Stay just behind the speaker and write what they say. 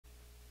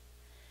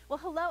Well,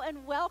 hello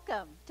and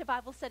welcome to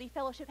Bible Study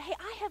Fellowship. Hey,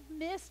 I have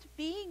missed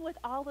being with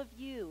all of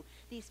you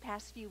these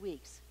past few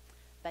weeks,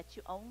 but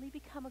you only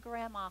become a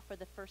grandma for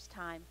the first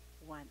time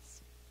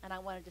once, and I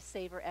wanted to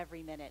savor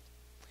every minute.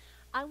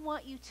 I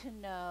want you to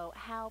know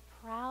how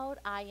proud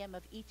I am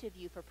of each of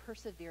you for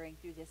persevering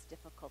through this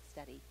difficult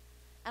study.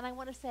 And I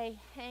want to say,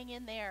 hang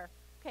in there,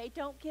 okay?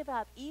 Don't give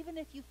up, even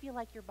if you feel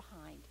like you're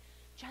behind.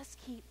 Just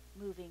keep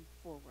moving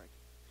forward.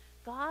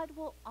 God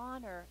will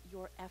honor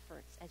your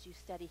efforts as you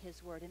study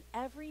his word. And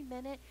every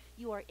minute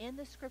you are in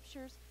the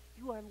scriptures,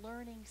 you are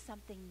learning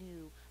something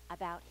new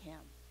about him.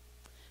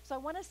 So I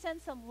want to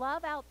send some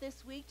love out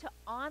this week to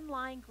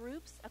online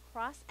groups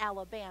across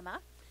Alabama,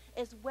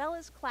 as well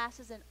as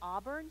classes in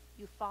Auburn,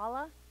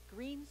 Eufaula,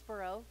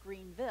 Greensboro,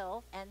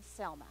 Greenville, and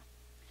Selma.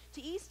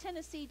 To East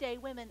Tennessee Day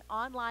Women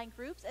online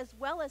groups, as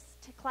well as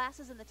to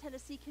classes in the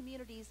Tennessee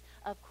communities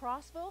of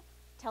Crossville,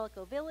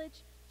 Tellico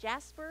Village,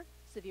 Jasper,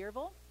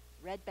 Sevierville,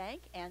 Red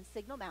Bank, and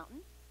Signal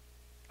Mountain,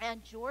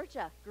 and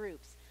Georgia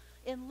groups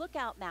in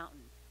Lookout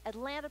Mountain,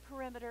 Atlanta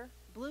Perimeter,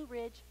 Blue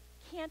Ridge,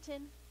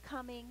 Canton,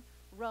 Cumming,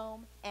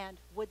 Rome, and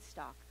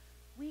Woodstock.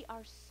 We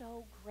are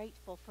so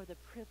grateful for the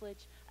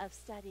privilege of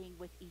studying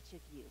with each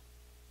of you.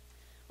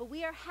 Well,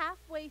 we are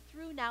halfway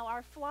through now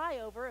our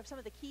flyover of some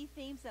of the key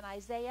themes in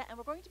Isaiah, and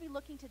we're going to be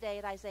looking today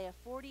at Isaiah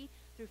 40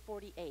 through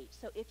 48.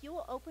 So if you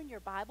will open your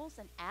Bibles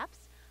and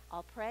apps,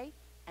 I'll pray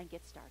and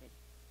get started.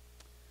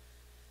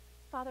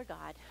 Father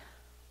God,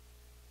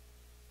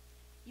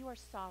 you are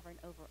sovereign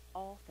over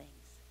all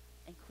things,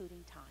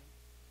 including time.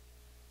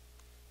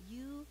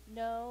 You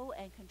know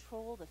and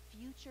control the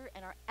future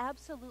and are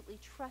absolutely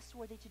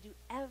trustworthy to do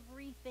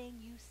everything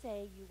you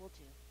say you will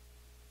do.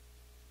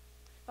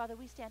 Father,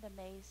 we stand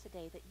amazed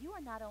today that you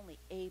are not only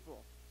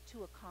able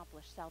to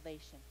accomplish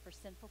salvation for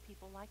sinful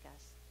people like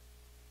us,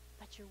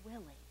 but you're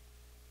willing.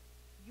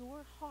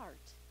 Your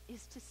heart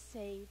is to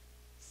save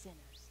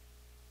sinners.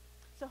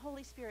 So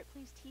Holy Spirit,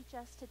 please teach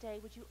us today.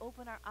 Would you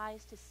open our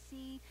eyes to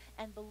see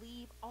and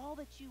believe all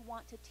that you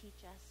want to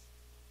teach us?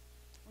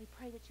 We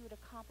pray that you would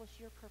accomplish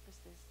your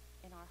purposes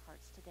in our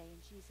hearts today.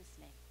 In Jesus'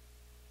 name,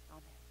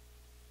 amen.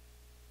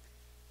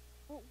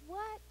 Well,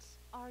 what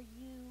are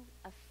you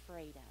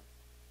afraid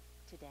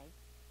of today?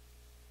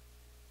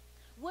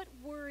 What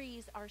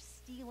worries are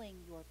stealing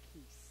your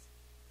peace?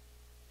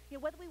 You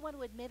know, whether we want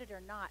to admit it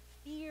or not,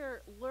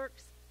 fear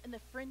lurks in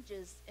the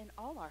fringes in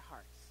all our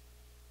hearts.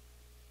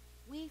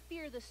 We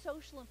fear the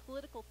social and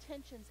political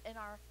tensions in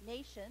our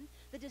nation,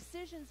 the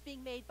decisions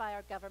being made by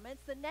our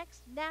governments, the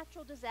next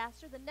natural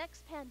disaster, the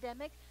next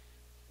pandemic.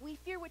 We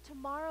fear what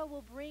tomorrow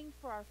will bring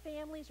for our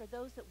families or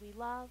those that we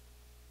love.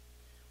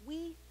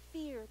 We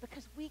fear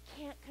because we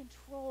can't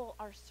control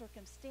our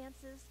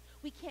circumstances.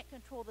 We can't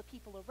control the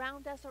people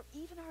around us or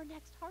even our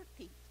next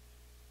heartbeat.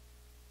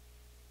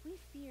 We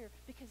fear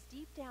because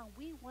deep down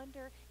we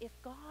wonder if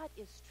God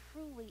is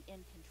truly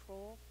in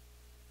control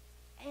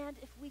and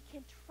if we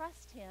can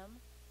trust him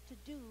to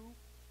do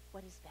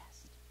what is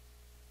best.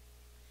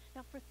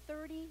 Now, for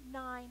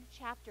 39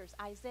 chapters,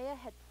 Isaiah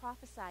had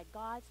prophesied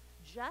God's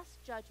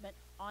just judgment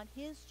on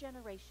his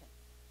generation.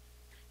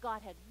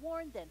 God had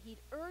warned them. He'd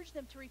urged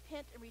them to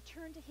repent and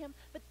return to him,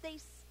 but they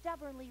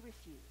stubbornly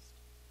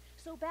refused.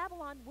 So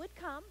Babylon would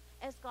come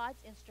as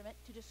God's instrument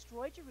to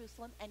destroy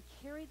Jerusalem and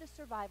carry the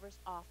survivors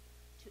off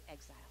to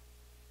exile.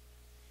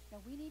 Now,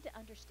 we need to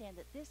understand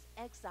that this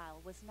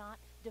exile was not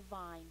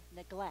divine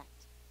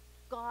neglect.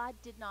 God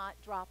did not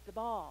drop the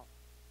ball.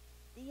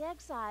 The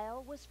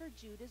exile was for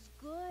Judah's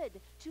good,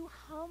 to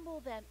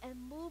humble them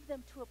and move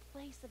them to a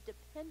place of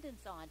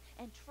dependence on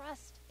and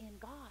trust in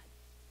God.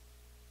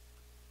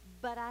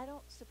 But I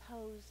don't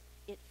suppose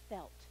it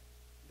felt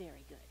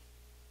very good.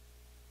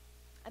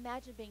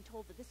 Imagine being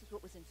told that this is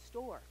what was in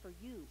store for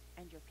you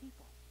and your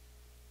people.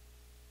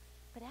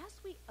 But as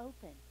we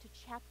open to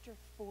chapter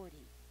 40,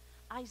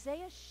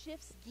 Isaiah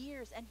shifts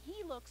gears and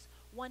he looks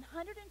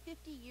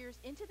 150 years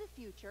into the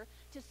future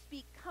to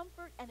speak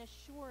comfort and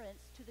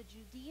assurance to the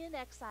Judean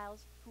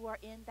exiles who are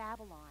in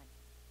Babylon.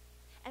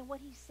 And what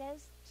he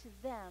says to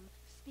them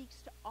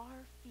speaks to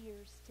our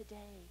fears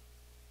today.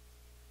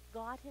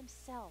 God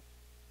himself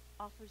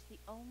offers the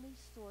only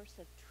source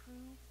of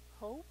true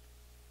hope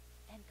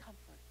and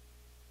comfort.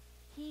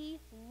 He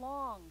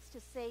longs to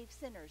save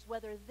sinners,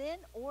 whether then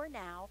or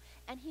now,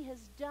 and he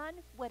has done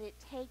what it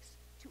takes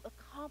to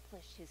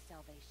accomplish his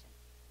salvation.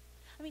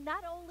 I mean,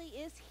 not only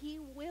is he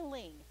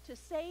willing to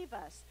save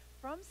us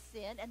from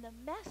sin and the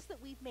mess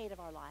that we've made of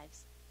our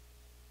lives,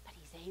 but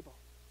he's able.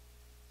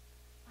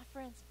 My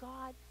friends,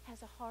 God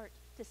has a heart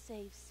to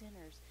save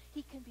sinners.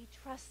 He can be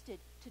trusted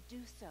to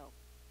do so.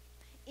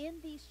 In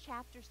these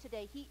chapters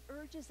today, he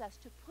urges us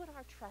to put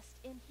our trust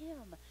in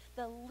him,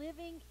 the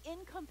living,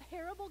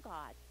 incomparable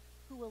God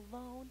who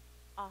alone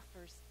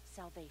offers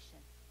salvation.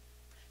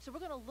 So we're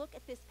going to look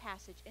at this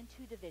passage in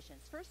two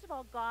divisions. First of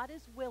all, God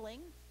is willing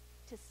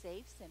to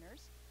save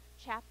sinners.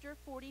 Chapter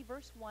 40,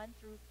 verse 1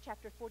 through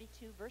chapter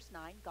 42, verse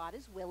 9, God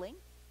is willing.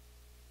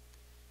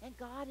 And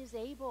God is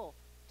able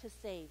to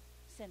save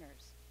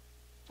sinners.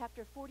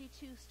 Chapter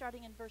 42,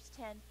 starting in verse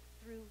 10,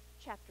 through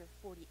chapter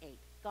 48.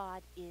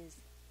 God is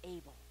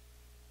able.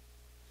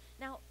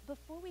 Now,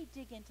 before we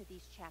dig into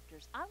these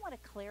chapters, I want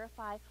to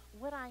clarify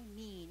what I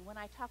mean when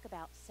I talk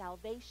about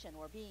salvation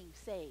or being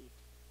saved.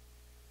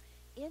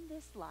 In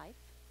this life,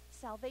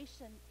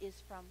 salvation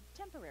is from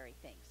temporary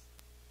things.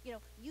 You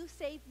know, you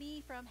saved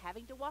me from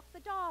having to walk the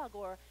dog,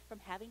 or from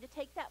having to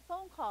take that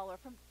phone call, or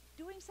from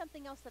doing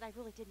something else that I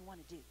really didn't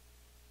want to do.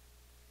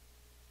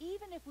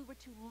 Even if we were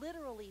to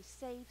literally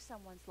save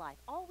someone's life,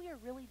 all we are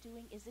really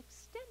doing is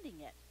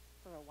extending it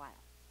for a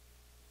while.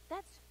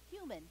 That's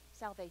human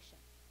salvation.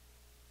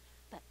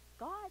 But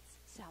God's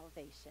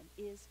salvation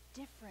is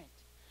different.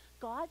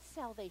 God's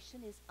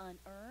salvation is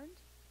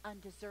unearned,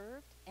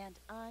 undeserved, and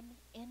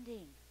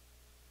unending.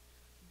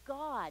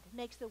 God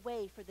makes a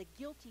way for the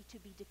guilty to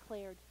be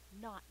declared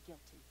not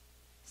guilty,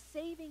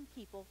 saving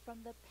people from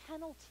the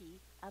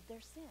penalty of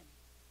their sin.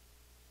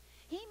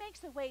 He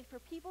makes a way for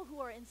people who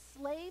are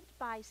enslaved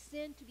by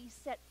sin to be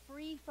set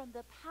free from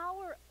the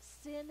power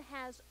sin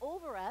has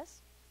over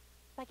us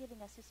by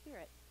giving us his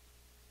Spirit.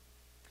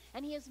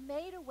 And he has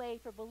made a way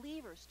for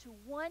believers to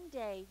one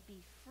day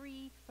be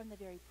free from the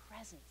very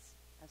presence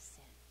of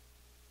sin.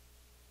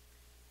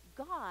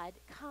 God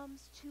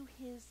comes to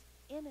his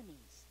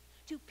enemies,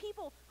 to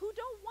people who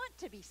don't want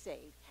to be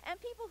saved,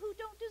 and people who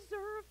don't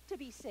deserve to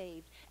be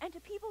saved, and to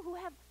people who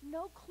have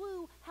no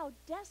clue how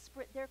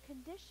desperate their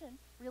condition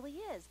really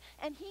is.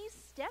 And he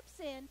steps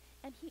in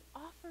and he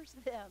offers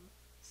them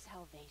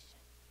salvation.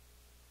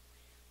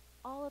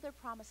 All other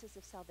promises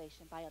of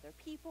salvation by other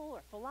people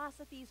or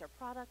philosophies or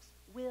products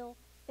will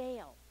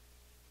fail.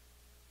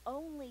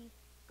 Only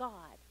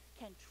God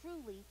can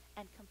truly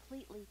and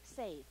completely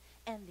save.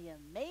 And the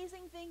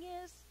amazing thing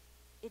is,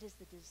 it is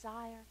the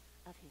desire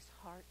of his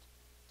heart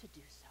to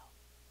do so.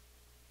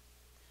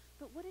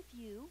 But what if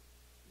you,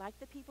 like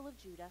the people of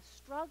Judah,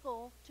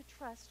 struggle to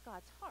trust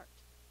God's heart?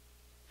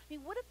 I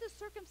mean, what if the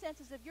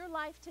circumstances of your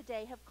life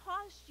today have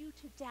caused you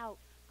to doubt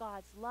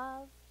God's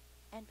love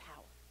and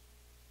power?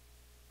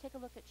 Take a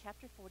look at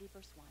chapter 40,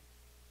 verse 1.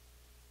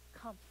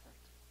 Comfort.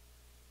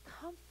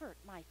 Comfort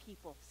my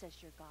people,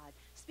 says your God.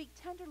 Speak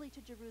tenderly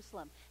to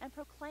Jerusalem and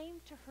proclaim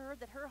to her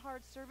that her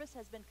hard service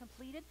has been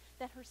completed,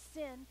 that her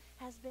sin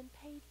has been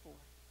paid for.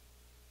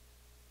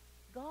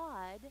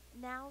 God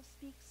now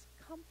speaks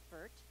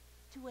comfort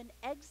to an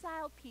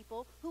exiled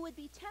people who would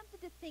be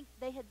tempted to think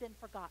they had been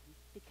forgotten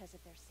because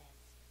of their sins.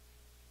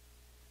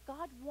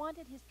 God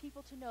wanted his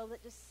people to know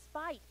that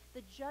despite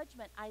the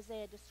judgment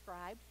Isaiah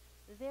described,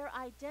 their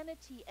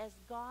identity as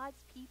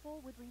God's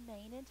people would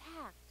remain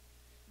intact.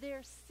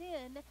 Their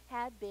sin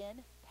had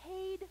been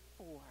paid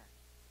for.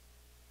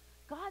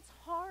 God's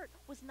heart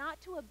was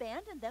not to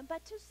abandon them,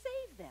 but to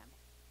save them.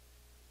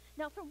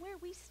 Now, from where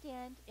we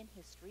stand in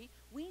history,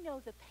 we know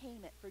the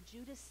payment for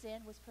Judah's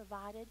sin was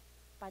provided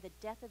by the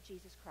death of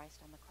Jesus Christ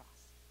on the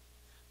cross.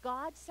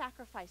 God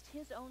sacrificed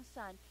his own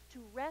son to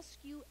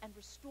rescue and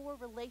restore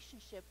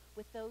relationship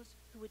with those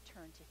who would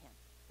turn to him.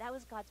 That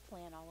was God's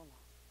plan all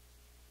along.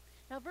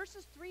 Now,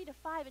 verses 3 to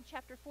 5 in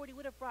chapter 40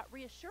 would have brought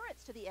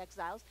reassurance to the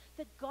exiles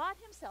that God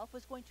himself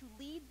was going to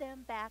lead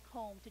them back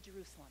home to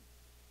Jerusalem.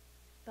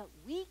 But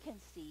we can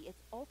see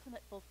its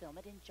ultimate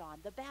fulfillment in John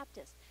the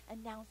Baptist,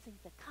 announcing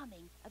the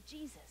coming of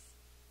Jesus.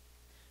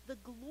 The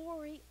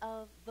glory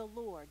of the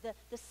Lord,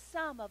 the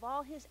sum of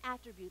all his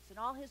attributes and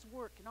all his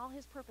work and all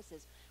his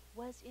purposes,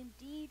 was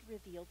indeed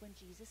revealed when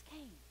Jesus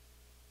came.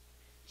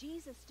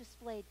 Jesus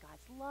displayed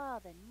God's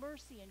love and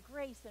mercy and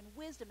grace and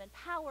wisdom and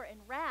power and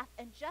wrath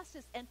and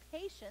justice and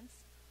patience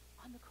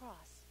on the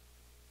cross.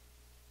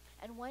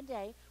 And one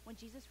day, when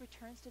Jesus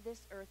returns to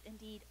this earth,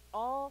 indeed,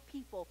 all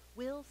people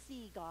will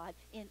see God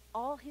in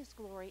all his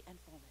glory and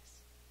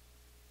fullness.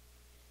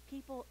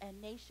 People and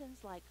nations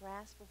like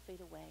grass will fade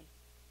away,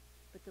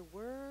 but the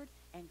word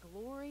and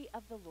glory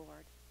of the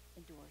Lord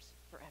endures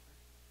forever.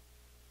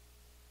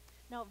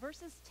 Now,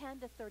 verses 10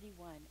 to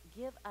 31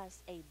 give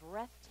us a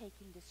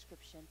breathtaking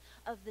description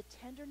of the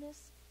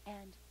tenderness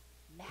and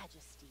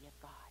majesty of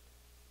God.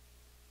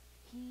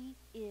 He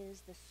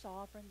is the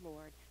sovereign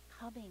Lord,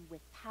 coming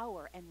with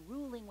power and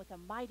ruling with a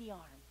mighty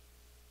arm.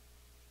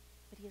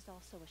 But he is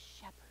also a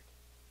shepherd,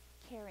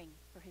 caring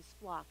for his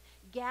flock,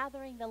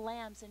 gathering the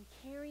lambs and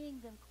carrying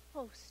them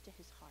close to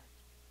his heart.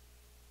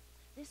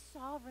 This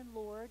sovereign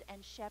Lord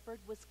and shepherd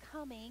was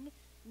coming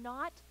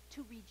not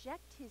to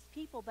reject his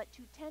people, but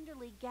to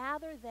tenderly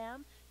gather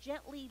them,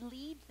 gently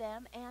lead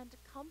them, and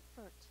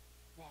comfort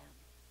them.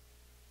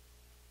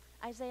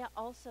 Isaiah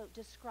also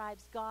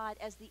describes God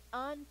as the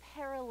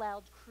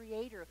unparalleled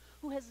creator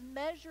who has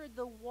measured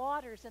the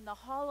waters in the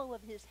hollow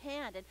of his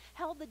hand and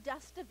held the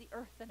dust of the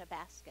earth in a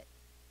basket.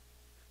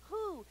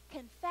 Who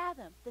can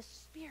fathom the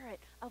Spirit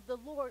of the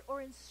Lord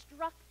or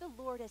instruct the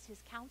Lord as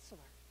his counselor?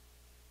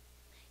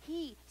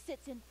 He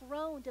sits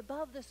enthroned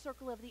above the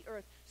circle of the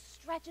earth,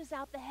 stretches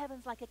out the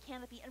heavens like a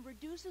canopy, and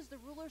reduces the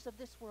rulers of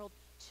this world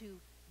to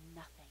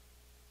nothing.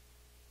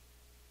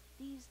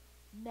 These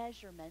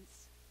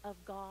measurements of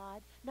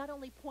God not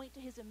only point to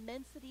his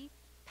immensity,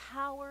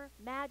 power,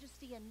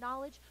 majesty, and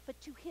knowledge, but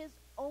to his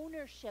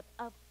ownership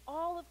of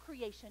all of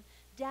creation,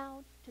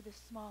 down to the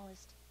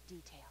smallest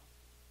detail.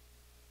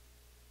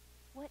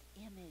 What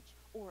image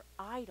or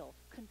idol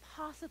can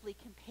possibly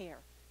compare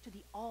to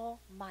the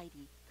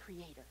Almighty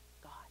Creator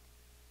God?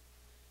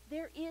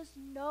 There is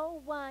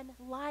no one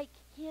like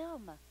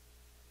him.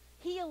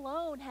 He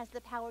alone has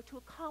the power to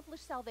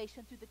accomplish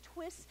salvation through the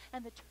twists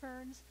and the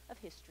turns of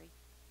history.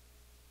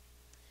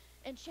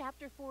 In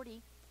chapter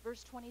 40,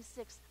 verse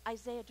 26,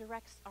 Isaiah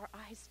directs our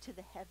eyes to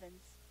the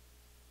heavens.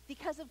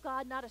 Because of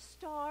God, not a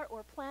star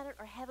or planet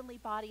or heavenly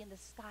body in the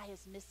sky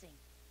is missing.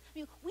 I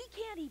mean, we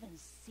can't even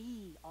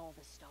see all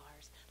the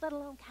stars, let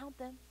alone count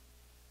them.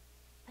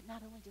 But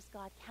not only does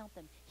God count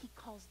them, he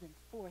calls them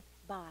forth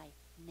by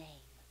name.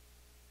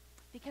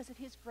 Because of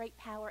his great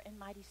power and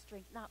mighty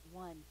strength, not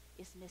one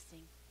is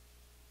missing.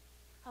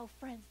 Oh,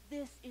 friends,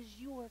 this is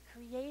your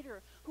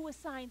Creator who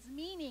assigns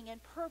meaning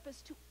and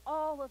purpose to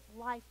all of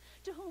life,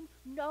 to whom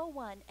no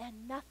one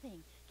and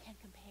nothing can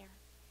compare.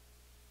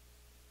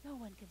 No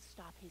one can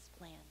stop his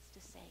plans to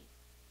save.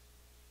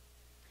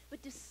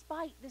 But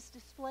despite this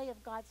display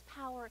of God's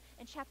power,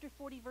 in chapter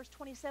 40, verse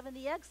 27,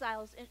 the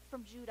exiles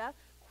from Judah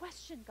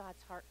questioned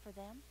God's heart for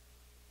them.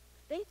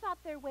 They thought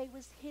their way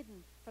was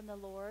hidden from the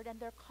Lord and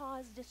their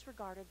cause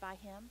disregarded by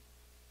him.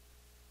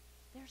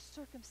 Their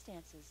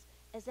circumstances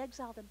as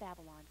exiled in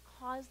Babylon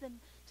caused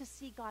them to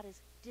see God as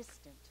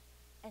distant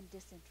and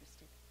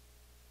disinterested.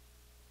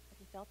 Have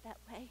you felt that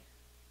way?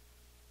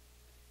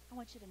 I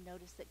want you to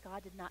notice that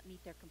God did not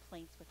meet their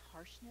complaints with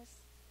harshness,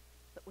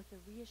 but with the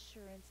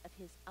reassurance of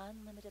his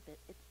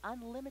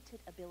unlimited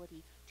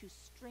ability to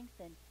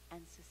strengthen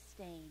and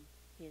sustain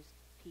his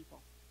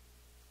people.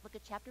 Look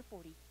at chapter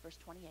 40, verse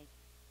 28.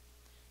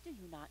 Do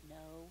you not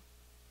know?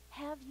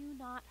 Have you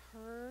not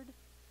heard?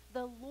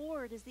 The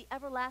Lord is the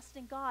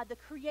everlasting God, the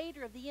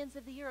creator of the ends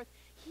of the earth.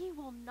 He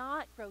will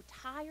not grow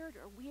tired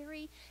or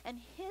weary, and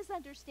his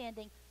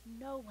understanding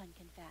no one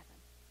can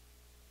fathom.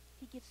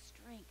 He gives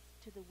strength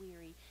to the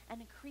weary and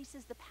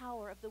increases the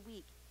power of the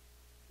weak.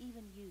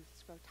 Even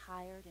youths grow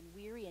tired and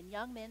weary, and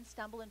young men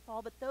stumble and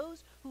fall, but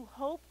those who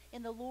hope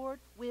in the Lord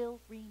will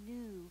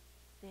renew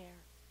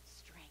their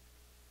strength.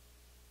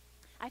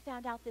 I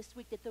found out this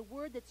week that the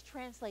word that's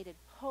translated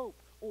hope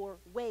or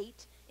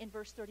wait in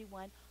verse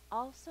 31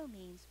 also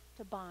means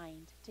to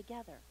bind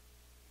together,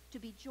 to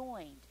be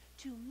joined,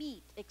 to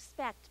meet,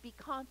 expect, be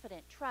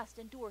confident, trust,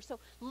 endure. So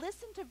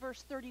listen to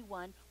verse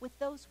 31 with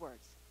those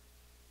words.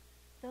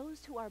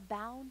 Those who are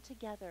bound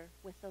together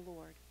with the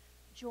Lord,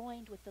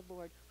 joined with the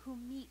Lord, who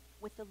meet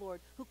with the Lord,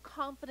 who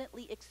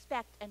confidently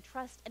expect and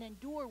trust and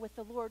endure with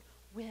the Lord,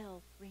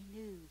 will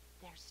renew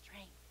their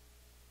strength.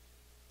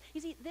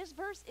 You see, this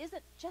verse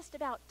isn't just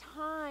about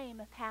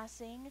time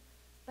passing,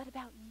 but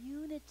about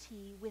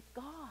unity with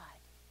God.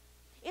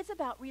 It's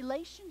about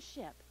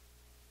relationship.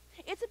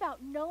 It's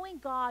about knowing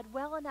God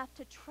well enough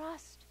to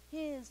trust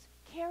his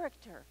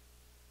character.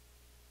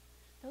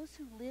 Those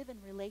who live in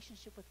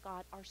relationship with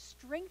God are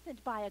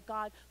strengthened by a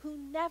God who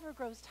never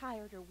grows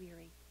tired or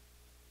weary.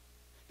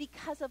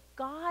 Because of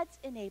God's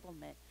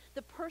enablement,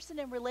 the person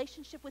in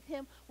relationship with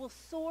him will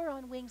soar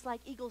on wings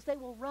like eagles. They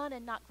will run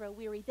and not grow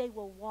weary. They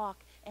will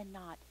walk and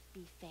not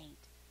be faint.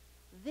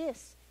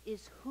 This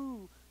is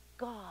who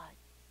God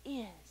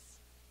is.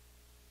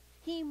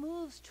 He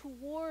moves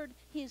toward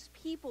his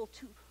people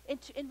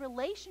in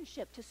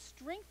relationship to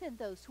strengthen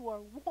those who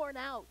are worn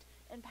out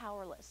and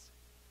powerless.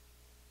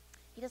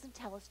 He doesn't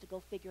tell us to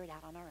go figure it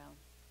out on our own.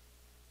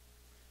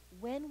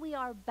 When we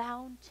are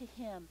bound to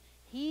him,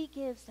 he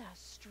gives us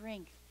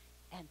strength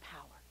and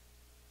power.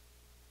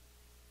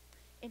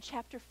 In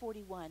chapter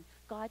 41,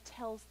 God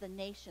tells the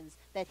nations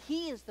that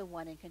he is the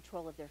one in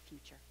control of their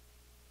future.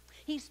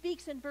 He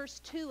speaks in verse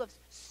 2 of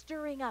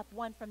stirring up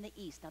one from the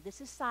east. Now,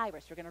 this is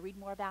Cyrus. We're going to read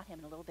more about him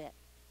in a little bit.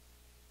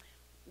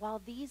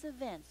 While these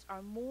events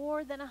are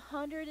more than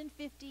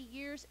 150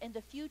 years in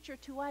the future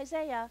to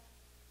Isaiah,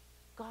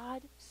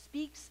 God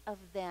speaks of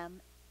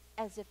them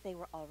as if they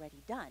were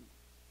already done.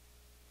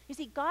 You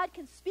see, God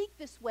can speak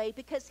this way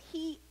because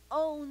he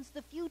owns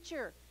the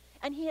future,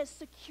 and he has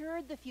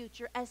secured the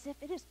future as if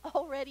it has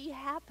already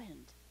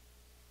happened.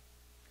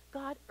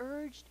 God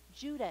urged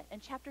Judah in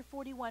chapter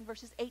 41,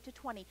 verses 8 to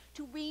 20,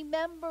 to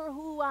remember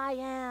who I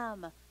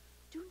am.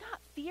 Do not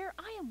fear,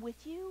 I am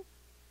with you.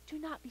 Do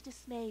not be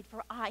dismayed,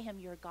 for I am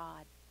your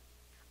God.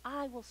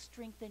 I will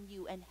strengthen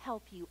you and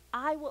help you.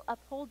 I will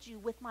uphold you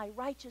with my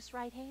righteous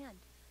right hand.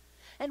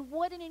 And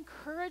what an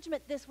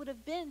encouragement this would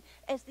have been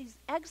as these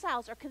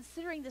exiles are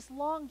considering this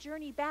long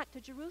journey back to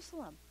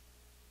Jerusalem.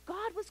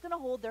 God was going to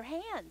hold their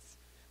hands.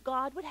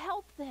 God would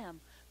help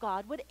them.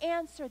 God would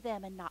answer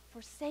them and not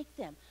forsake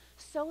them,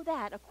 so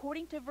that,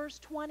 according to verse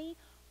 20,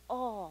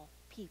 all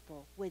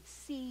people would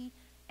see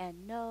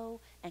and know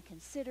and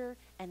consider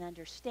and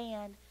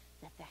understand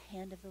that the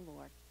hand of the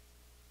Lord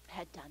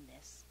had done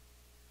this.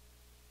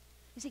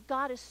 You see,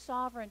 God is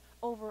sovereign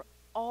over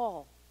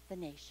all the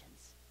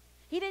nations.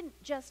 He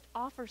didn't just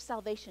offer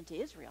salvation to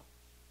Israel.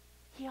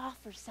 He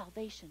offers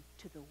salvation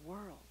to the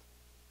world.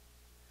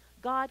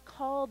 God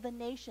called the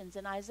nations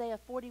in Isaiah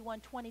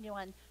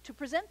 41:21 to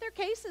present their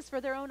cases for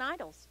their own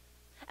idols.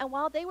 And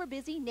while they were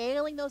busy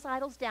nailing those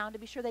idols down to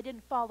be sure they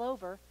didn't fall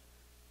over,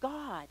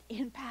 God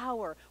in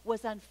power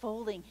was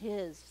unfolding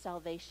his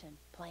salvation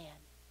plan.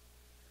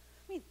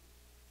 I mean,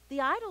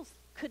 the idols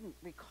couldn't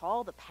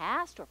recall the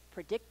past or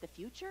predict the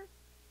future.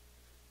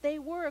 They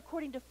were,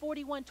 according to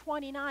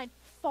 41:29,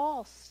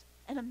 false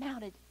and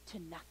amounted to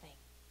nothing.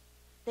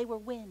 They were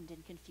wind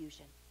and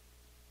confusion.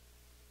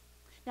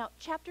 Now,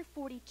 chapter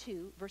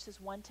 42, verses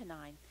 1 to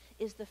 9,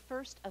 is the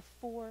first of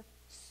 4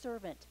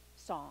 servant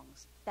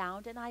songs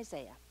found in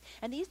Isaiah.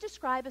 And these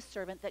describe a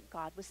servant that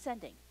God was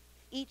sending.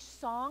 Each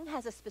song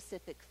has a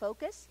specific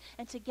focus,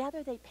 and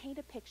together they paint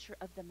a picture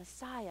of the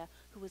Messiah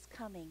who was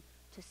coming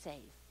to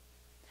save.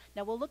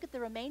 Now, we'll look at the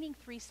remaining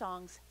 3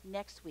 songs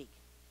next week.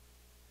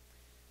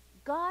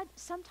 God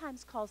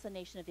sometimes calls the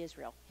nation of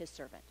Israel his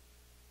servant.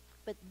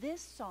 But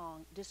this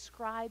song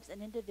describes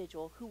an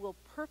individual who will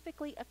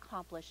perfectly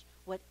accomplish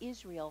what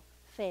Israel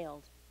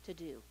failed to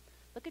do.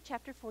 Look at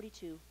chapter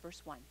 42,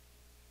 verse 1.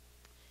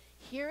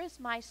 Here is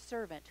my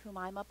servant whom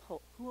I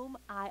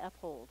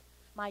uphold,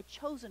 my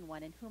chosen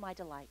one in whom I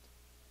delight.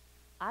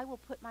 I will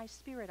put my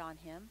spirit on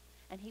him,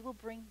 and he will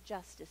bring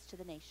justice to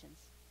the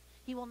nations.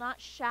 He will not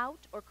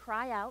shout or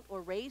cry out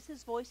or raise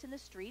his voice in the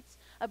streets.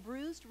 A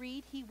bruised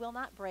reed he will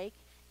not break,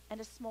 and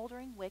a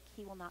smoldering wick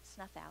he will not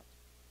snuff out.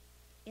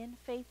 In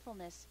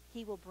faithfulness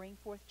he will bring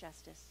forth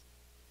justice.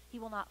 He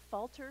will not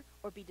falter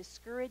or be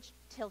discouraged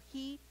till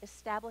he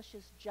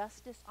establishes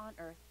justice on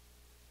earth.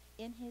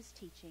 In his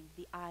teaching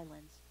the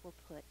islands will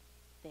put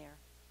their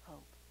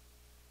hope.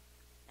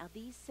 Now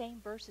these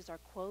same verses are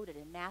quoted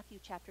in Matthew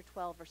chapter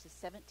 12, verses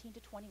 17 to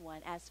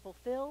 21 as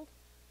fulfilled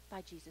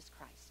by Jesus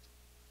Christ.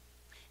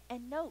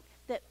 And note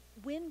that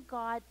when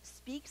God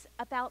speaks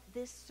about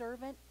this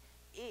servant,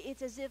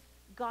 it's as if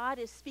God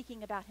is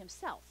speaking about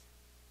himself.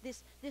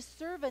 This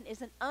servant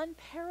is an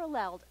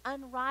unparalleled,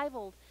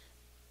 unrivaled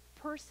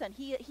person.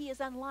 He is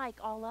unlike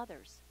all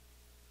others.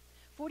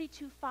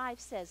 42:5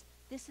 says,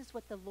 this is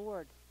what the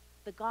Lord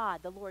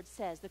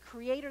says, the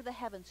creator of the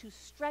heavens, who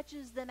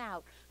stretches them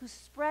out, who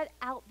spread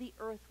out the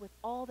earth with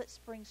all that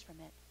springs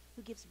from it,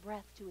 who gives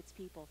breath to its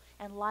people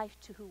and life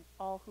to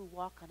all who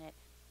walk on it.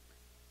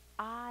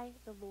 I,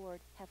 the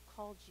Lord, have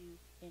called you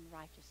in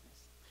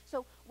righteousness.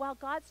 So while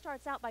God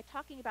starts out by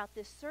talking about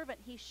this servant,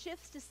 he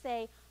shifts to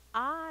say,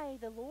 I,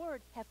 the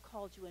Lord, have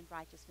called you in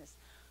righteousness.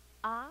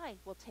 I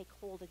will take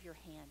hold of your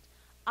hand.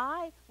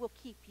 I will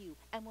keep you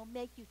and will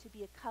make you to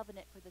be a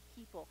covenant for the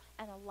people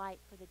and a light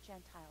for the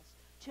Gentiles,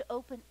 to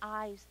open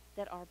eyes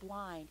that are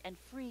blind and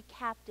free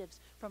captives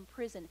from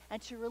prison,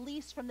 and to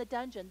release from the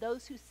dungeon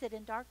those who sit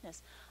in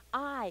darkness.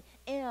 I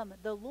am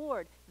the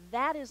Lord.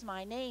 That is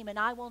my name, and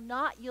I will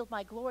not yield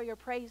my glory or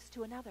praise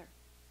to another.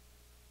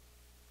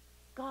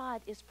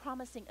 God is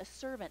promising a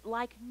servant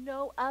like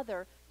no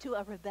other to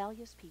a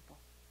rebellious people.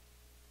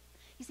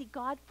 You see,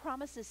 God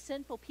promises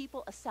sinful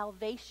people a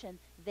salvation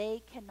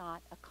they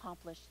cannot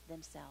accomplish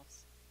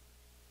themselves.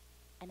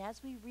 And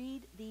as we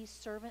read these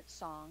servant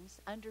songs,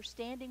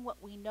 understanding what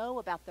we know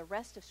about the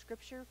rest of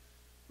Scripture,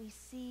 we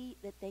see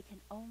that they can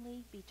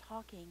only be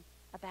talking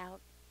about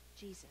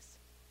Jesus.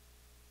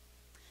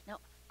 Now,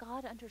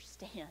 God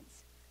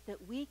understands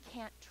that we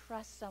can't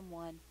trust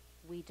someone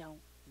we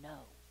don't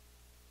know.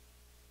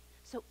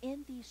 So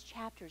in these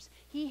chapters,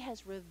 he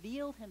has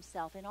revealed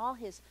himself in all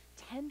his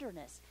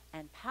tenderness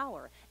and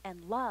power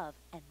and love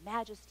and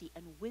majesty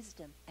and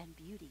wisdom and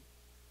beauty.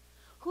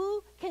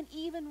 Who can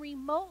even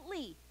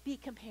remotely be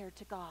compared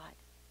to God?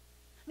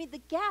 I mean,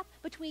 the gap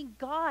between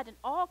God and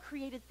all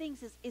created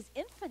things is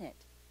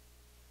infinite.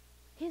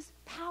 His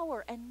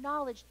power and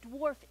knowledge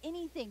dwarf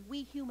anything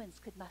we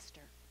humans could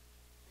muster.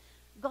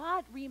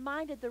 God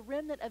reminded the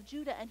remnant of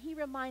Judah, and he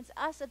reminds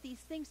us of these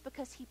things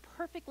because he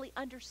perfectly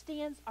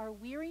understands our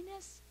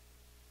weariness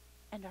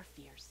and our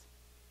fears.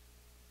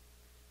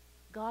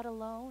 God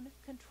alone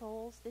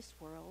controls this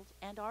world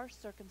and our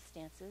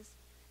circumstances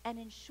and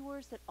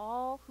ensures that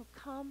all who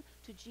come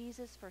to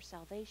Jesus for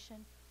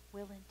salvation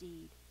will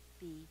indeed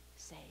be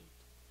saved.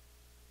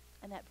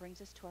 And that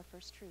brings us to our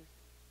first truth.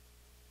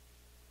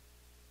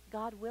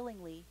 God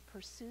willingly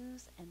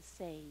pursues and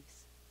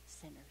saves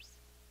sinners.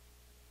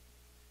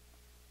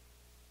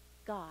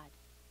 God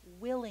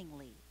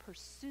willingly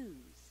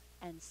pursues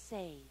and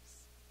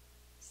saves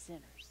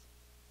sinners.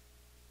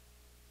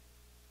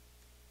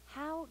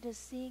 How does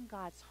seeing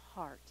God's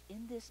heart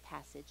in this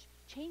passage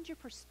change your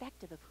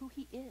perspective of who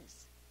he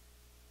is?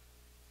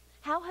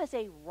 How has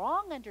a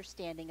wrong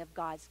understanding of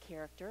God's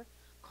character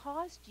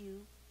caused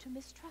you to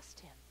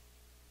mistrust him?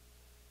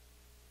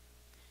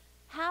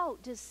 How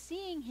does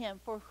seeing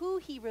him for who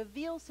he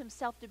reveals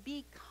himself to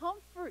be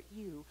comfort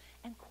you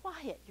and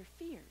quiet your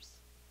fears?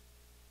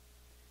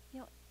 You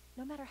know,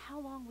 no matter how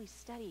long we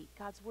study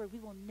God's word, we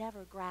will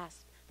never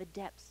grasp the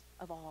depths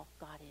of all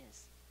God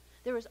is.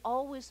 There is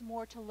always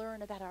more to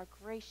learn about our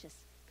gracious,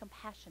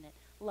 compassionate,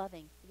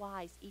 loving,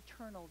 wise,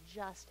 eternal,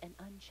 just, and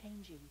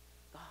unchanging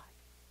God.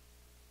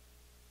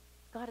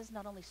 God is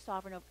not only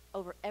sovereign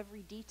over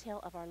every detail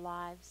of our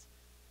lives,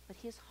 but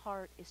his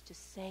heart is to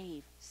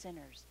save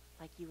sinners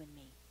like you and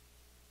me.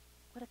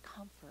 What a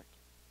comfort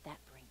that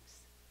brings.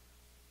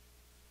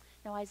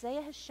 Now,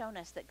 Isaiah has shown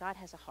us that God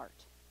has a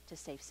heart to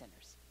save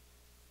sinners.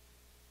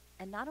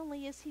 And not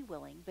only is he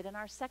willing, but in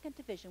our second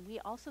division, we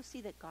also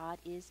see that God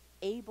is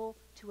able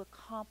to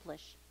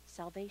accomplish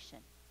salvation.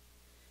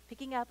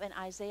 Picking up in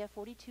Isaiah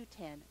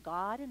 42:10,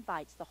 God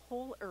invites the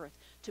whole earth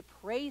to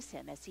praise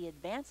him as he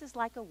advances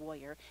like a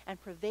warrior and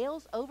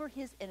prevails over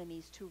his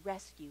enemies to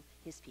rescue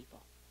his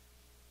people.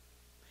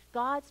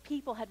 God's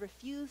people had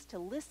refused to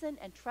listen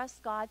and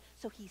trust God,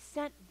 so he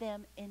sent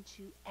them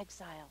into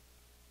exile.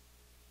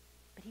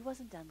 But he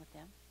wasn't done with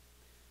them.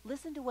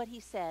 Listen to what he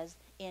says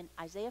in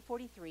Isaiah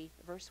 43,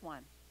 verse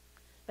 1.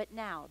 But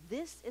now,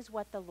 this is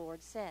what the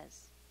Lord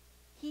says.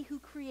 He who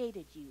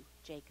created you,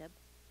 Jacob,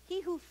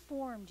 he who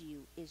formed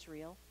you,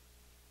 Israel,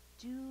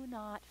 do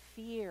not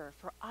fear,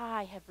 for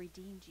I have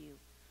redeemed you.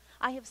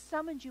 I have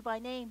summoned you by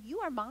name. You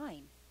are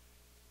mine.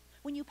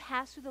 When you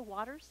pass through the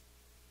waters,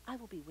 I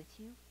will be with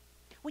you.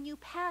 When you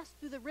pass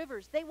through the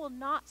rivers, they will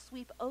not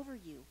sweep over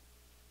you.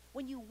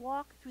 When you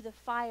walk through the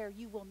fire,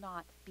 you will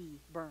not be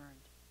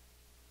burned.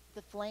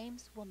 The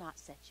flames will not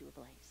set you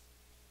ablaze.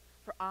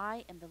 For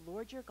I am the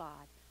Lord your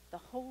God, the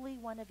Holy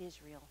One of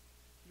Israel,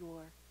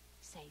 your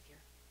Savior.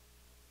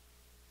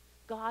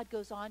 God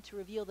goes on to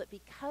reveal that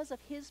because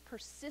of his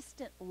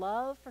persistent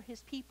love for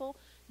his people,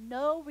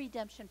 no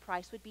redemption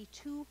price would be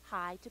too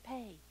high to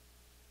pay.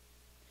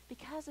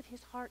 Because of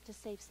his heart to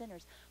save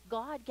sinners,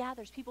 God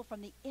gathers people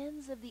from the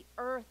ends of the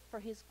earth for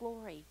his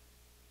glory.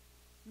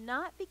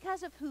 Not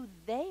because of who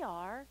they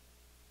are,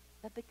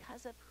 but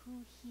because of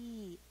who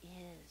he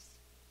is.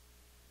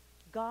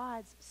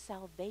 God's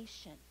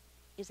salvation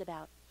is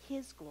about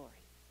his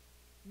glory,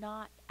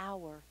 not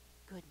our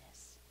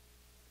goodness.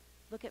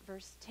 Look at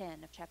verse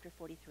 10 of chapter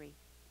 43.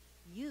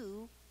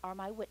 You are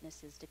my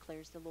witnesses,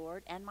 declares the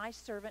Lord, and my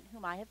servant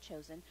whom I have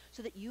chosen,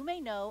 so that you may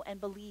know and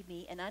believe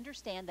me and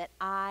understand that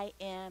I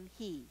am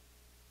he.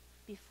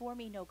 Before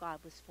me no God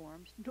was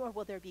formed, nor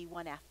will there be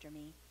one after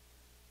me.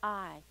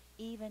 I,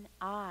 even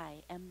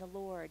I, am the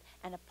Lord,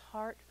 and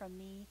apart from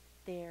me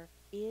there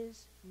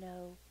is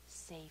no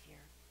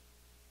Savior.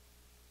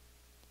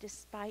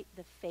 Despite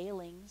the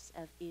failings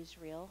of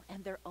Israel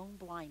and their own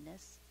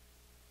blindness,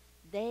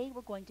 they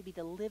were going to be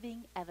the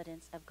living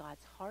evidence of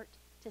God's heart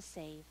to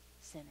save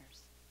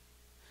sinners.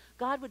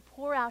 God would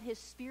pour out his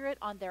Spirit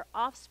on their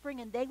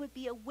offspring, and they would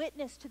be a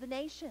witness to the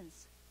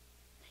nations.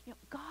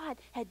 God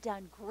had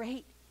done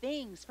great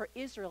things for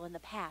Israel in the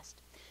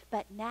past,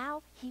 but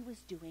now he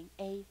was doing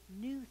a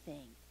new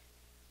thing.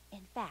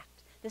 In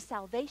fact, the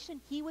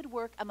salvation he would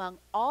work among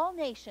all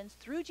nations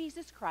through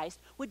Jesus Christ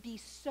would be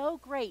so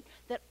great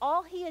that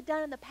all he had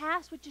done in the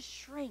past would just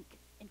shrink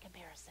in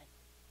comparison.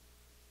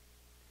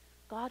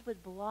 God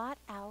would blot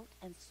out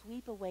and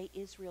sweep away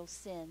Israel's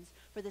sins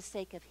for the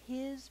sake of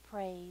his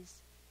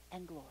praise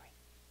and glory.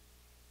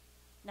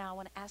 Now I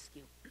want to ask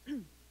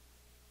you,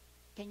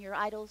 can your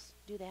idols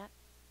do that?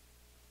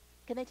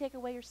 Can they take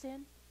away your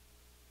sin?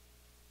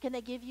 Can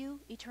they give you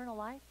eternal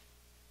life?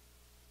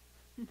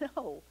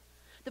 No.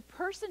 The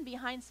person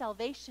behind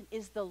salvation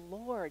is the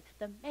Lord,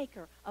 the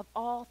maker of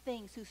all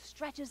things, who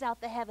stretches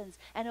out the heavens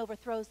and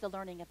overthrows the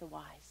learning of the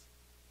wise.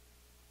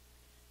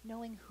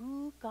 Knowing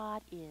who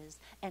God is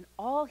and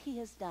all he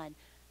has done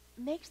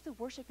makes the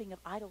worshiping of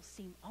idols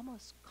seem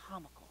almost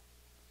comical,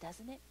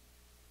 doesn't it?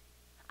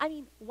 I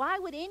mean, why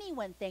would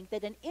anyone think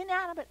that an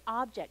inanimate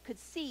object could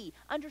see,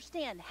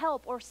 understand,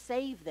 help, or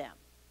save them?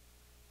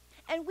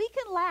 And we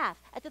can laugh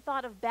at the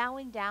thought of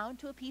bowing down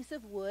to a piece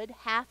of wood,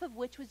 half of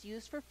which was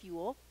used for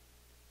fuel.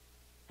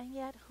 And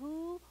yet,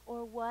 who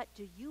or what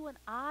do you and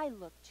I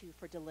look to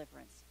for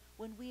deliverance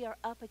when we are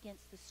up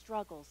against the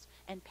struggles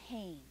and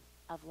pain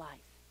of life?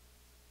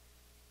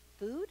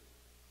 Food?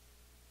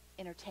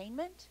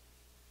 Entertainment?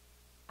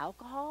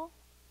 Alcohol?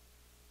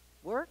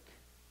 Work?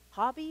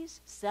 Hobbies?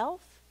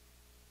 Self?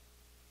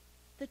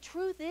 The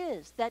truth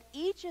is that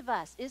each of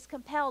us is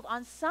compelled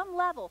on some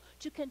level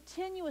to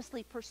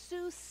continuously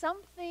pursue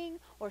something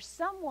or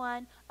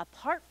someone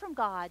apart from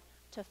God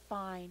to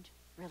find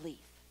relief.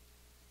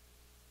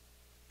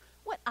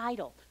 What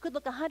idol could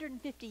look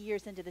 150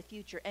 years into the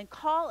future and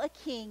call a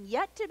king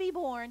yet to be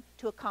born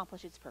to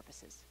accomplish its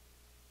purposes?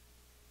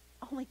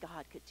 Only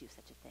God could do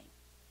such a thing.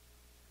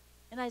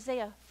 In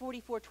Isaiah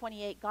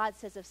 44:28, God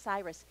says of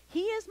Cyrus,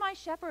 "He is my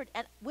shepherd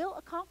and will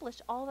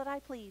accomplish all that I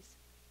please."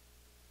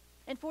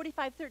 In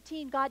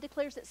 45:13, God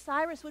declares that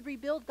Cyrus would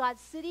rebuild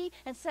God's city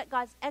and set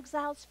God's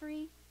exiles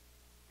free.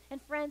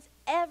 And friends,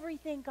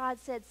 everything God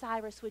said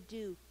Cyrus would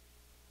do,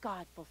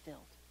 God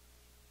fulfilled.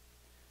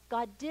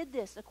 God did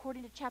this,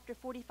 according to chapter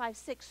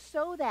 45:6,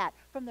 so that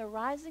from the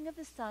rising of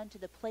the sun to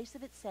the place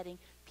of its setting,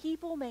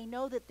 people may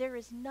know that there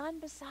is none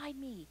beside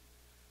me.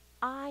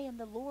 I am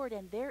the Lord,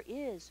 and there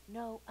is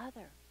no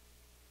other.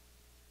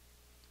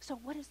 So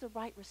what is the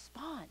right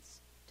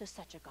response to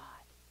such a God?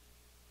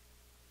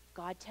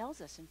 God tells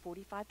us in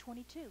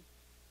 45:22.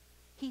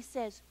 He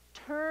says,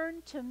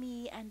 "Turn to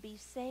me and be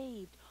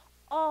saved,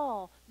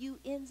 all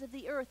you ends of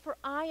the earth, for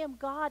I am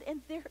God,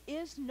 and there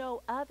is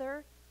no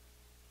other."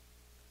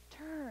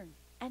 Turn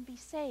and be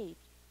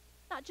saved,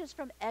 not just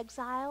from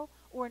exile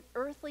or an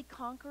earthly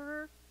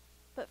conqueror,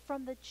 but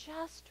from the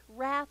just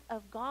wrath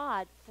of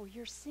God for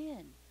your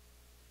sin,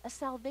 a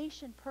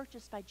salvation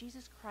purchased by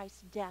Jesus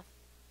Christ's death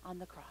on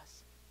the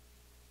cross.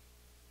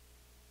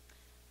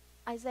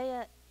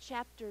 Isaiah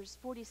chapters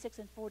 46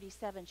 and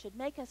 47 should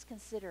make us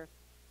consider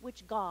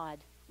which God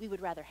we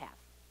would rather have.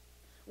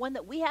 One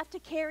that we have to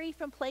carry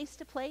from place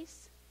to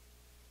place,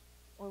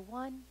 or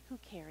one who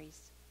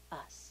carries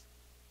us.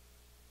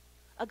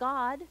 A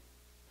God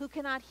who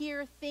cannot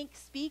hear, think,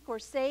 speak, or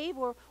save,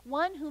 or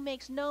one who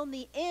makes known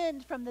the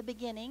end from the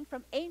beginning,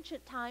 from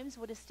ancient times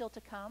what is still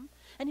to come,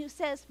 and who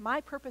says, my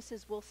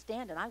purposes will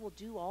stand and I will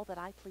do all that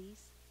I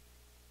please.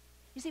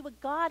 You see, what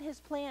God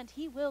has planned,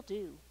 he will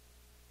do.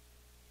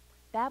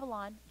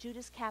 Babylon,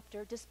 Judah's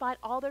captor, despite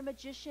all their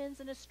magicians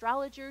and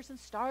astrologers and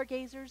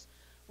stargazers,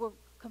 were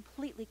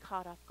completely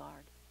caught off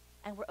guard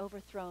and were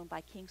overthrown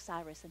by King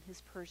Cyrus and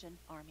his Persian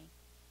army.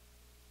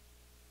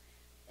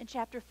 In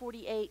chapter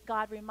 48,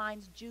 God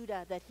reminds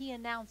Judah that he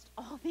announced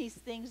all these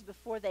things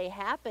before they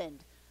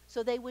happened,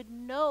 so they would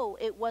know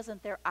it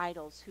wasn't their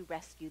idols who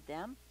rescued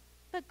them,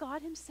 but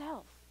God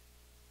himself.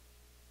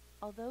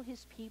 Although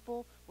his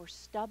people were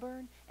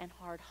stubborn and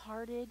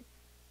hard-hearted,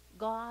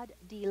 God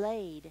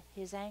delayed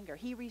his anger.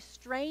 He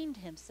restrained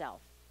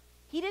himself.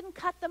 He didn't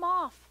cut them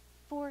off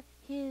for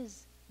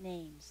his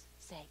name's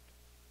sake.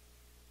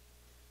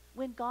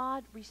 When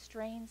God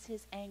restrains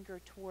his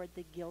anger toward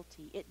the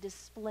guilty, it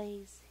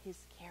displays his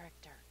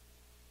character.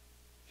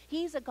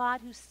 He's a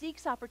God who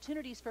seeks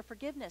opportunities for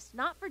forgiveness,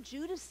 not for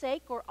Judah's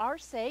sake or our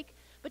sake,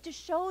 but to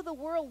show the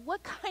world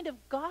what kind of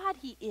God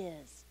he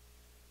is.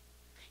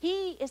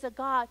 He is a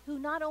God who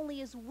not only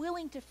is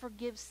willing to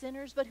forgive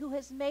sinners, but who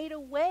has made a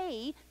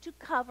way to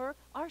cover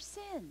our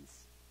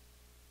sins.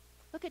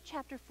 Look at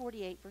chapter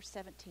 48, verse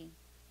 17.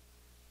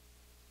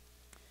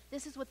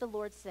 This is what the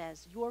Lord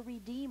says, your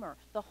Redeemer,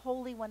 the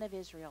Holy One of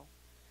Israel.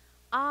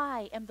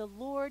 I am the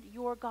Lord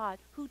your God,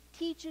 who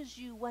teaches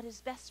you what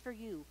is best for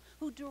you,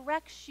 who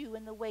directs you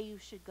in the way you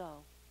should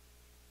go.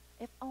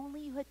 If only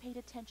you had paid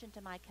attention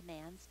to my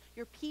commands,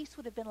 your peace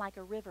would have been like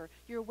a river,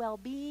 your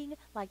well-being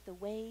like the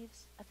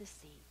waves of the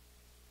sea.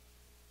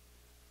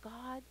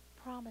 God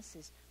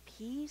promises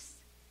peace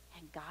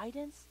and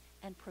guidance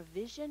and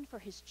provision for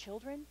his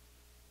children,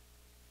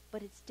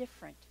 but it's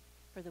different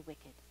for the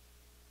wicked.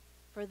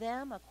 For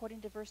them, according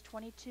to verse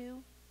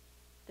 22,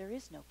 there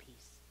is no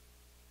peace.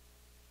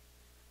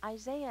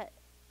 Isaiah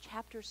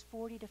chapters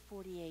 40 to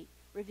 48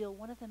 reveal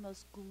one of the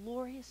most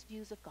glorious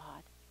views of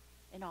God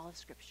in all of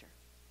Scripture.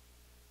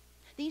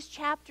 These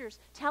chapters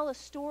tell a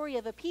story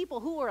of a people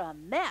who were a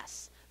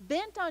mess,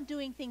 bent on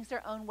doing things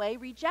their own way,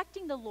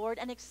 rejecting the Lord,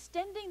 and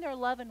extending their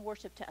love and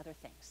worship to other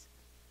things.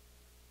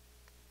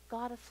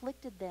 God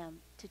afflicted them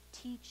to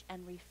teach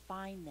and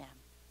refine them.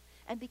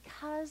 And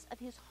because of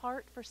his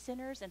heart for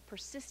sinners and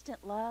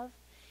persistent love,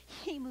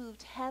 he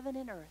moved heaven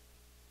and earth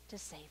to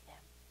save them.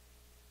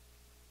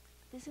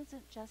 This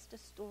isn't just a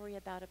story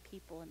about a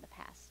people in the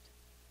past.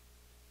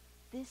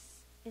 This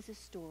is a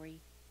story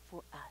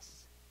for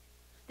us.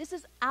 This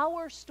is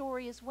our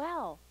story as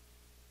well.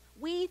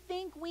 We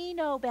think we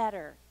know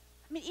better.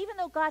 I mean, even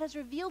though God has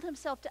revealed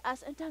himself to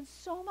us and done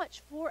so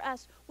much for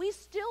us, we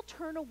still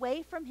turn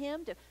away from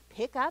him to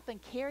pick up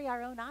and carry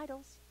our own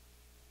idols.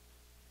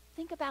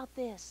 Think about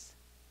this.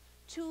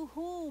 To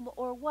whom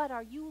or what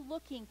are you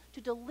looking to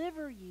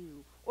deliver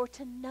you or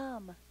to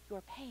numb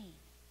your pain?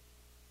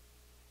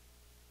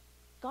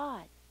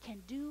 God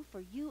can do for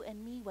you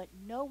and me what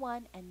no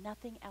one and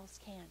nothing else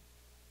can.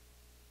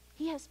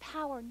 He has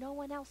power no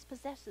one else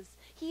possesses.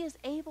 He is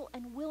able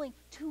and willing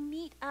to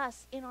meet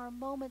us in our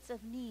moments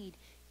of need,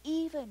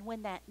 even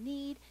when that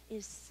need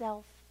is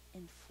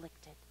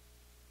self-inflicted.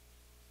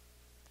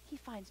 He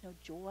finds no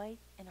joy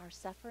in our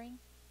suffering.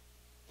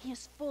 He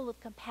is full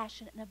of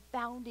compassion and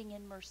abounding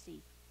in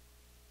mercy.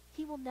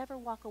 He will never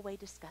walk away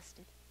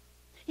disgusted.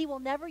 He will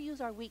never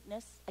use our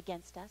weakness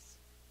against us.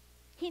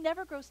 He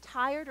never grows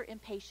tired or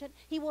impatient.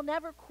 He will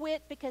never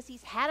quit because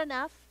he's had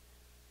enough.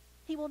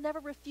 He will never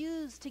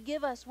refuse to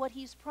give us what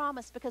he's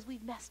promised because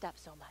we've messed up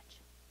so much.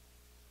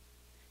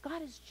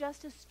 God is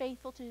just as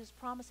faithful to his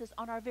promises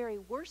on our very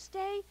worst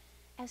day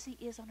as he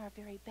is on our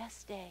very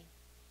best day.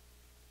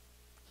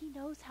 He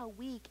knows how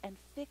weak and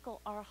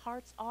fickle our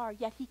hearts are,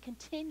 yet he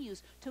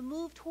continues to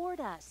move toward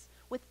us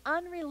with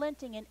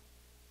unrelenting and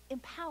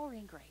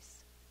empowering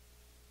grace.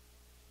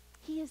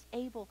 He is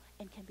able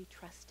and can be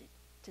trusted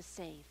to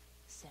save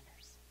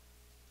sinners.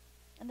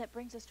 And that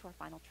brings us to our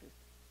final truth.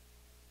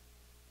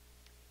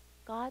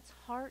 God's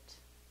heart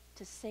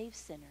to save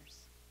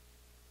sinners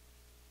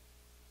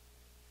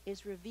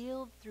is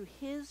revealed through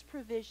his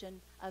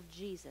provision of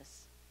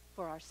Jesus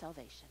for our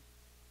salvation.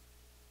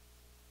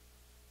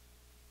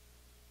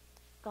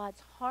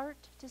 God's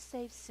heart to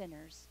save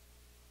sinners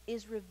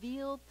is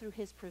revealed through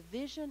his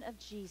provision of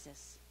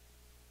Jesus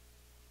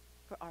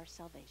for our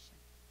salvation.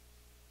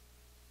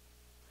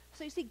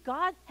 So you see,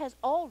 God has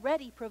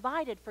already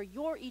provided for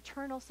your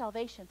eternal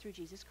salvation through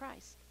Jesus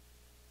Christ.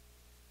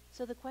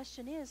 So the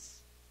question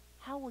is,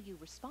 how will you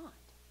respond?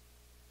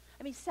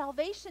 I mean,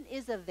 salvation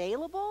is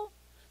available,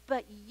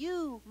 but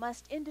you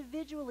must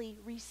individually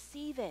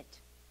receive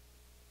it.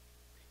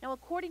 Now,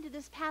 according to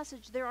this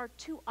passage, there are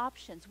two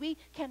options. We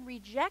can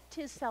reject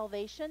his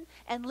salvation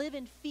and live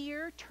in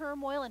fear,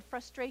 turmoil, and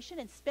frustration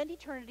and spend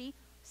eternity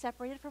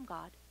separated from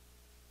God.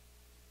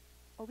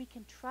 Or we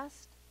can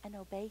trust and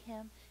obey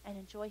him and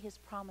enjoy his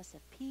promise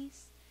of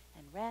peace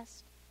and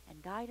rest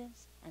and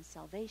guidance and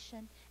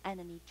salvation and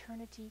an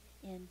eternity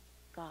in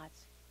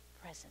God's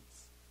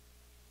presence.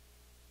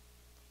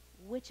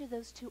 Which of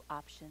those two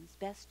options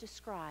best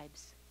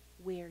describes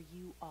where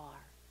you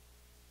are?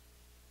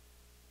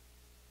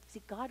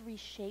 See, God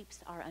reshapes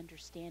our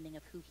understanding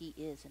of who he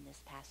is in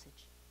this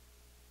passage.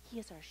 He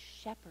is our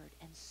shepherd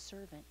and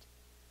servant,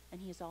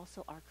 and he is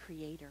also our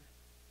creator.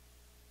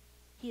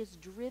 He is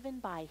driven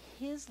by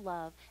his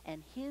love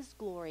and his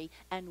glory,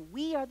 and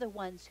we are the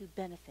ones who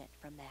benefit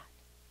from that.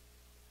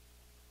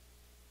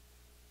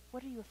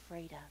 What are you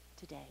afraid of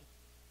today?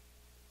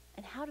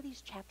 And how do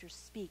these chapters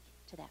speak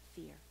to that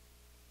fear?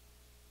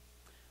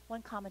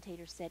 One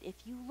commentator said, if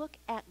you look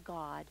at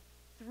God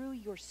through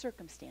your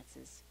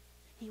circumstances,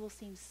 he will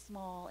seem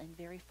small and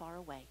very far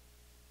away.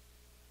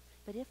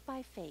 But if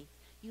by faith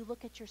you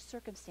look at your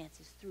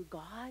circumstances through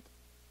God,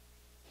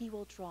 he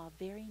will draw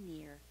very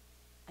near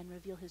and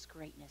reveal his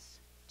greatness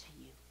to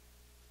you.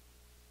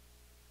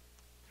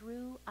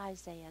 Through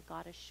Isaiah,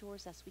 God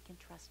assures us we can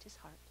trust his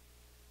heart.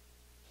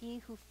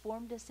 He who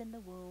formed us in the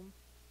womb,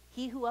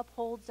 he who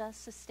upholds us,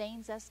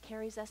 sustains us,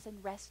 carries us,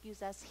 and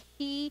rescues us,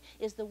 he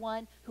is the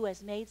one who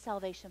has made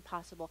salvation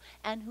possible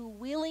and who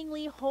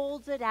willingly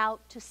holds it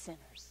out to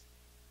sinners.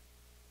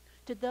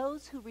 To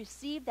those who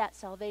receive that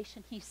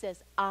salvation, he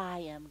says, I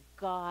am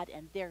God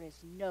and there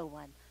is no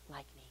one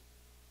like me.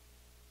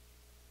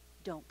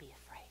 Don't be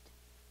afraid.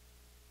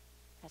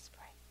 Let's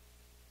pray.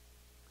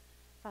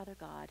 Father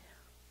God,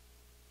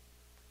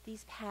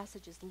 these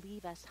passages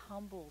leave us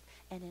humbled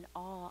and in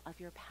awe of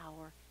your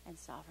power and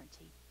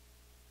sovereignty.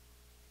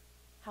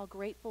 How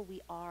grateful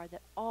we are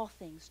that all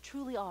things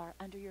truly are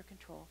under your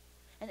control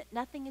and that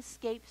nothing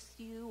escapes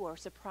you or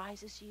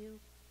surprises you.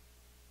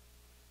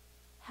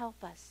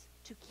 Help us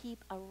to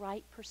keep a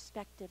right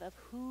perspective of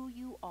who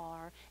you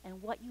are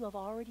and what you have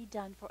already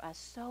done for us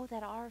so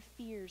that our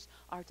fears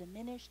are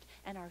diminished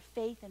and our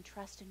faith and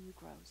trust in you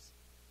grows.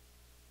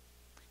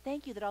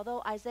 Thank you that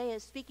although Isaiah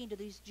is speaking to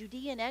these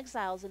Judean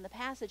exiles in the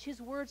passage,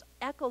 his words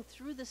echo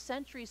through the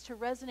centuries to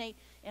resonate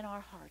in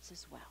our hearts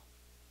as well.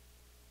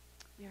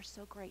 We are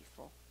so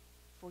grateful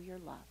for your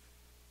love.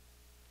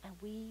 And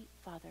we,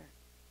 Father,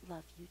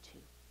 love you too.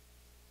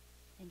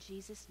 In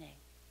Jesus' name,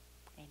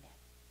 amen.